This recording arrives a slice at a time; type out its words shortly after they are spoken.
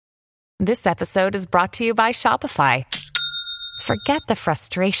This episode is brought to you by Shopify. Forget the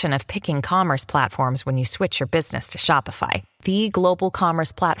frustration of picking commerce platforms when you switch your business to Shopify, the global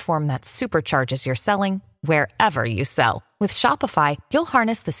commerce platform that supercharges your selling wherever you sell. With Shopify, you'll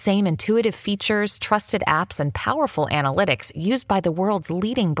harness the same intuitive features, trusted apps, and powerful analytics used by the world's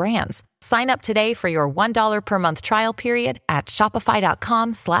leading brands. Sign up today for your $1 per month trial period at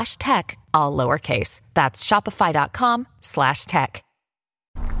shopify.com/tech, all lowercase. That's shopify.com/tech.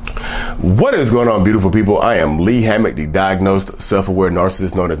 What is going on, beautiful people? I am Lee Hammock, the diagnosed self-aware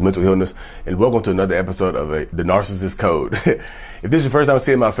narcissist known as mental illness, and welcome to another episode of The Narcissist Code. If this is your first time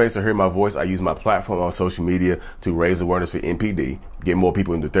seeing my face or hearing my voice, I use my platform on social media to raise awareness for NPD, get more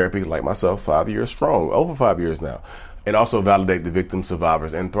people into therapy like myself, 5 years strong, over 5 years now, and also validate the victims,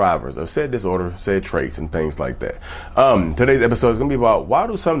 survivors, and thrivers of said disorder, said traits, and things like that. Today's episode is going to be about why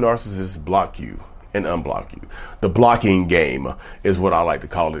do some narcissists block you and unblock you. The blocking game is what I like to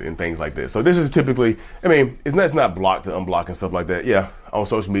call it, and things like this. So this is typically, it's not block to unblock and stuff like that. Yeah, on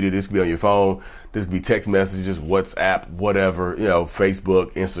social media, this could be on your phone, this could be text messages, WhatsApp, whatever,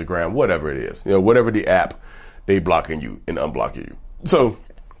 Facebook, Instagram, whatever it is, whatever the app, they blocking you and unblocking you. So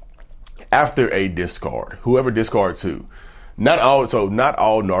after a discard, whoever discards who, not all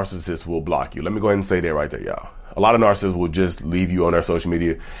narcissists will block you. Let me go ahead and say that right there, y'all. A lot of narcissists will just leave you on their social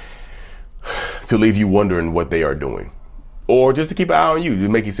media to leave you wondering what they are doing, or just to keep an eye on you, to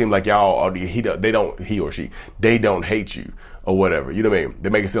make you seem like y'all, they don't hate you or whatever. You know what I mean? They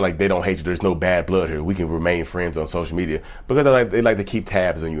make it seem like they don't hate you. There's no bad blood here. We can remain friends on social media because they like to keep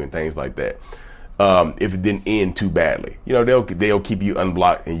tabs on you and things like that. If it didn't end too badly, they'll keep you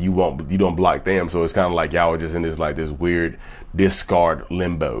unblocked and you don't block them. So it's kind of like y'all are just in this weird discard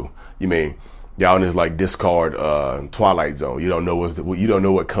limbo. Y'all in this discard twilight zone. You don't know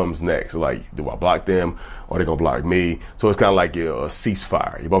what comes next. Like, do I block them or they gonna block me? So it's kind of like a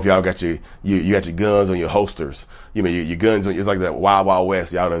ceasefire. Both y'all got you got your guns on your holsters. Your guns on. It's like that Wild Wild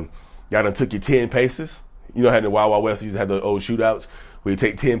West. Y'all done took your 10 paces. How in the Wild Wild West you used to have the old shootouts where you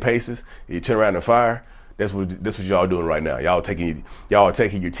take 10 paces and you turn around and fire. That's what y'all doing right now. Y'all are taking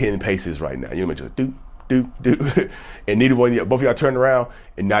your 10 paces right now. Just do. And neither one of you, both of y'all turned around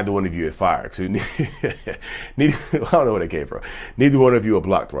and neither one of you had fired. So I don't know where that came from. Neither one of you are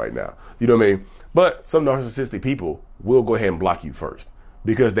blocked right now. You know what I mean? But some narcissistic people will go ahead and block you first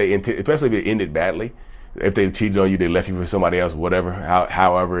because especially if it ended badly. If they cheated on you, they left you for somebody else, whatever,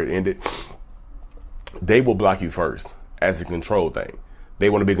 however it ended, they will block you first as a control thing. They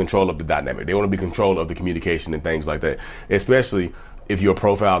want to be in control of the dynamic. They want to be in control of the communication and things like that, especially if your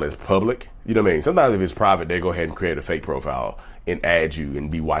profile is public. You know what I mean? Sometimes if it's private, they go ahead and create a fake profile and add you and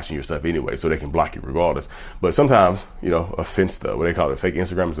be watching your stuff anyway, so they can block you regardless. But sometimes, a Finsta, what they call it, fake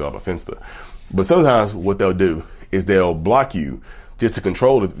Instagram is called a Finsta. But sometimes what they'll do is they'll block you just to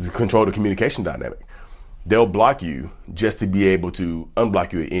control the communication dynamic. They'll block you just to be able to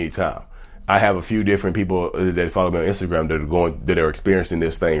unblock you at any time. I have a few different people that follow me on Instagram that are experiencing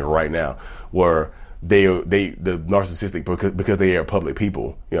this thing right now, where the narcissistic, because they are public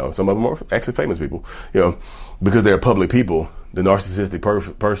people, some of them are actually famous people, because they're public people, the narcissistic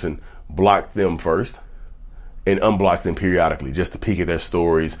person blocked them first and unblock them periodically just to peek at their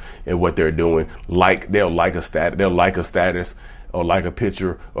stories and what they're doing. They'll like a status or like a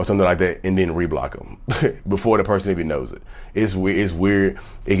picture or something like that, and then reblock them before the person even knows it. It's weird.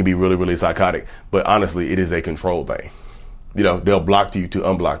 It can be really, really psychotic, but honestly, it is a control thing. They'll block you to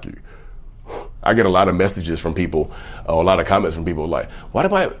unblock you. I get a lot of messages from people, a lot of comments from people like, why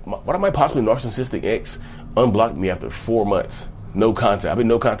did my possibly narcissistic ex unblock me after 4 months? No contact. I've been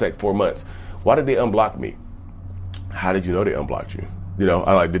no contact 4 months. Why did they unblock me? How did you know they unblocked you?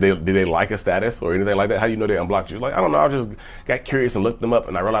 Did they like a status or anything like that? How do you know they unblocked you? I don't know. I just got curious and looked them up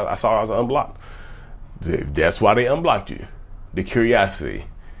and I realized I was unblocked. That's why they unblocked you. The curiosity.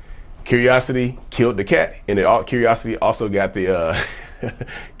 Curiosity killed the cat, and curiosity also got the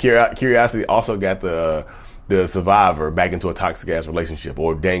curiosity also got the survivor back into a toxic ass relationship,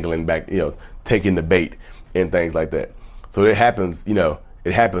 or dangling back, taking the bait and things like that. So it happens,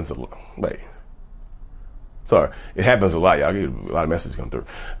 it happens a lot. It happens a lot. Y'all get a lot of messages come through.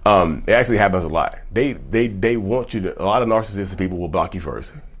 It actually happens a lot. They want you to. A lot of narcissistic people will block you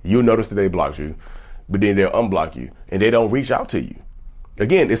first. You'll notice that they blocked you, but then they'll unblock you, and they don't reach out to you.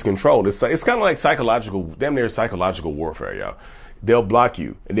 Again, it's control. It's kind of like damn near psychological warfare, y'all. They'll block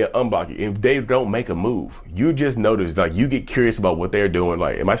you and they'll unblock you. If they don't make a move, you just notice, you get curious about what they're doing.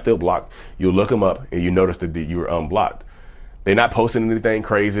 Am I still blocked? You look them up and you notice that you were unblocked. They're not posting anything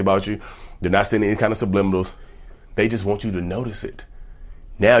crazy about you. They're not sending any kind of subliminals. They just want you to notice it.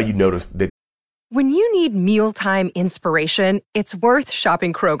 Now you notice that When you need mealtime inspiration, it's worth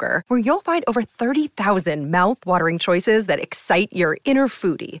shopping Kroger, where you'll find over 30,000 mouth-watering choices that excite your inner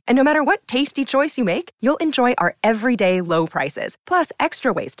foodie. And no matter what tasty choice you make, you'll enjoy our everyday low prices, plus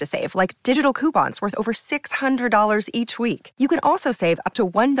extra ways to save, like digital coupons worth over $600 each week. You can also save up to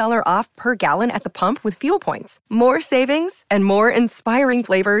 $1 off per gallon at the pump with fuel points. More savings and more inspiring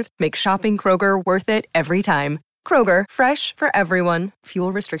flavors make shopping Kroger worth it every time. Kroger, fresh for everyone.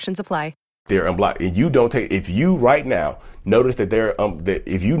 Fuel restrictions apply. They're unblocked, and you don't take. If you right now notice that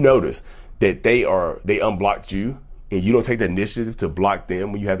if you notice that they unblocked you, and you don't take the initiative to block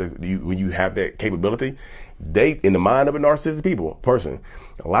them when you have that capability, they, in the mind of a narcissistic person,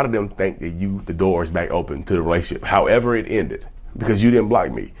 a lot of them think that the door is back open to the relationship. However it ended, because you didn't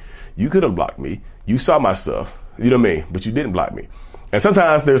block me. You could have blocked me. You saw my stuff. You know what I mean? But you didn't block me. And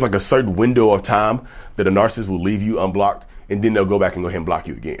sometimes there's like a certain window of time that a narcissist will leave you unblocked, and then they'll go back and go ahead and block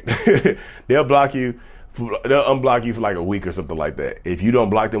you again. They'll unblock you for like a week or something like that. If you don't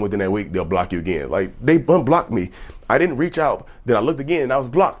block them within that week, they'll block you again. Like, they unblocked me. I didn't reach out. Then I looked again and I was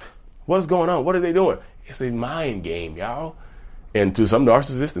blocked. What is going on? What are they doing? It's a mind game, y'all. And to some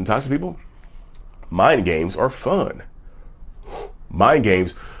narcissists and toxic people, mind games are fun. Mind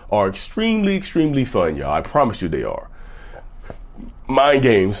games are extremely, extremely fun, y'all. I promise you they are. Mind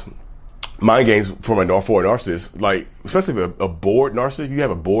games for a narcissist, like, especially if a bored narcissist, you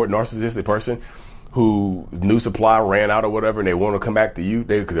have a bored narcissistic person who new supply ran out or whatever, and they want to come back to you,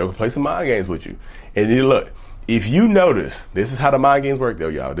 they'll play some mind games with you. And then look, if you notice, this is how the mind games work though,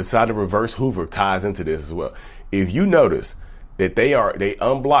 y'all. This is how the reverse Hoover ties into this as well. If you notice that they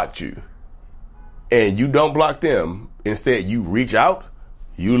unblocked you and you don't block them, instead you reach out,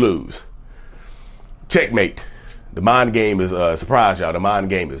 you lose. Checkmate. The mind game is surprise, y'all. The mind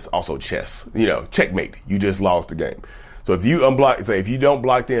game is also chess. Checkmate. You just lost the game. So if you don't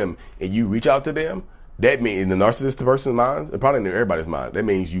block them and you reach out to them, that means in the narcissistic person's mind, and probably in everybody's mind, that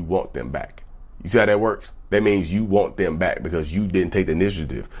means you want them back. You see how that works? That means you want them back because you didn't take the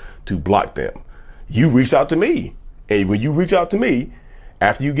initiative to block them. You reached out to me. And when you reach out to me,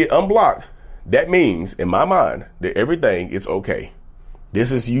 after you get unblocked, that means in my mind that everything is okay.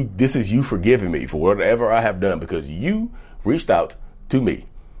 This is you forgiving me for whatever I have done because you reached out to me.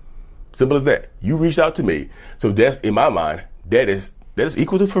 Simple as that. You reached out to me. So that's, in my mind, that is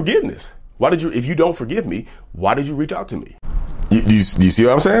equal to forgiveness. If you don't forgive me, why did you reach out to me? You see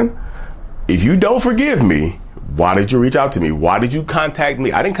what I'm saying? If you don't forgive me, why did you reach out to me? Why did you contact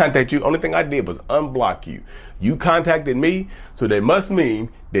me? I didn't contact you. Only thing I did was unblock you. You contacted me, so that must mean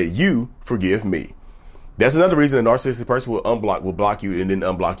that you forgive me. That's another reason a narcissistic person will block you and then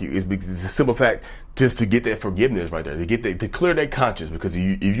unblock you, is because it's a simple fact, just to get that forgiveness right there, to clear their conscience. Because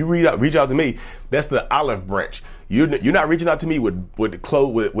if you reach out to me, that's the olive branch. You're not reaching out to me with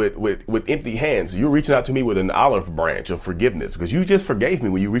empty hands. You're reaching out to me with an olive branch of forgiveness because you just forgave me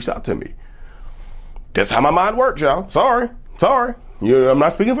when you reached out to me. That's how my mind works, y'all. Sorry. I'm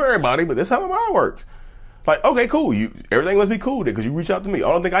not speaking for everybody, but that's how my mind works. Like, okay, cool. Everything must be cool because you reached out to me.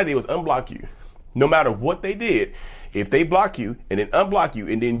 All I think I did was unblock you. No matter what they did, if they block you and then unblock you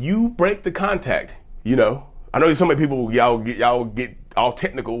and then you break the contact, I know so many people, y'all get all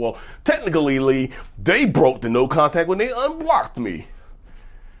technical. Well, technically, they broke the no contact when they unblocked me.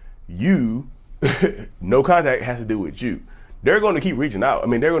 No contact has to do with you. They're going to keep reaching out. I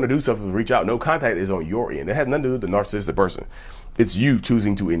mean, they're going to do something to reach out. No contact is on your end. It has nothing to do with the narcissistic person. It's you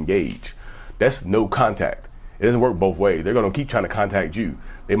choosing to engage. That's no contact. It doesn't work both ways. They're going to keep trying to contact you.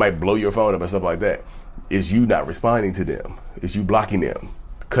 They might blow your phone up and stuff like that. It's you not responding to them. It's you blocking them,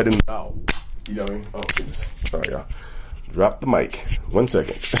 cutting them out. You know what I mean? Oh, goodness. Sorry, y'all. Drop the mic. 1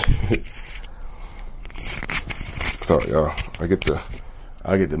 second. Sorry, y'all.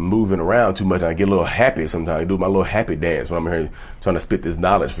 I get to moving around too much and I get a little happy sometimes. I do my little happy dance when I'm here trying to spit this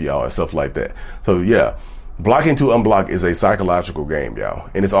knowledge for y'all and stuff like that. So, yeah. Blocking to unblock is a psychological game, y'all.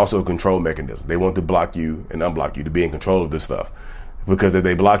 And it's also a control mechanism. They want to block you and unblock you to be in control of this stuff. Because if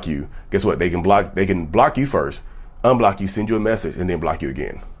they block you, guess what? They can block you first, unblock you, send you a message, and then block you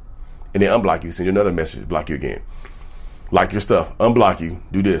again. And then unblock you, send you another message, block you again. Like your stuff, unblock you,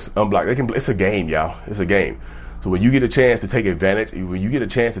 do this, unblock. It's a game, y'all. It's a game. So when you get a chance to take advantage, when you get a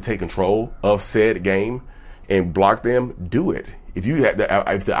chance to take control of said game and block them, do it. If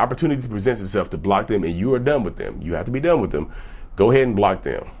the opportunity presents itself to block them and you are done with them, you have to be done with them, go ahead and block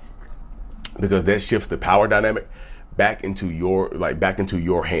them. Because that shifts the power dynamic back into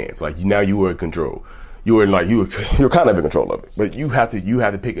your hands. Like now you were in control. You're kind of in control of it. But you have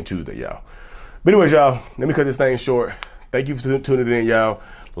to pick and choose that, y'all. But anyways, y'all, let me cut this thing short. Thank you for tuning in, y'all.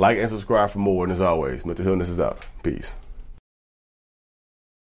 Like and subscribe for more. And as always, Mental Illness is out. Peace.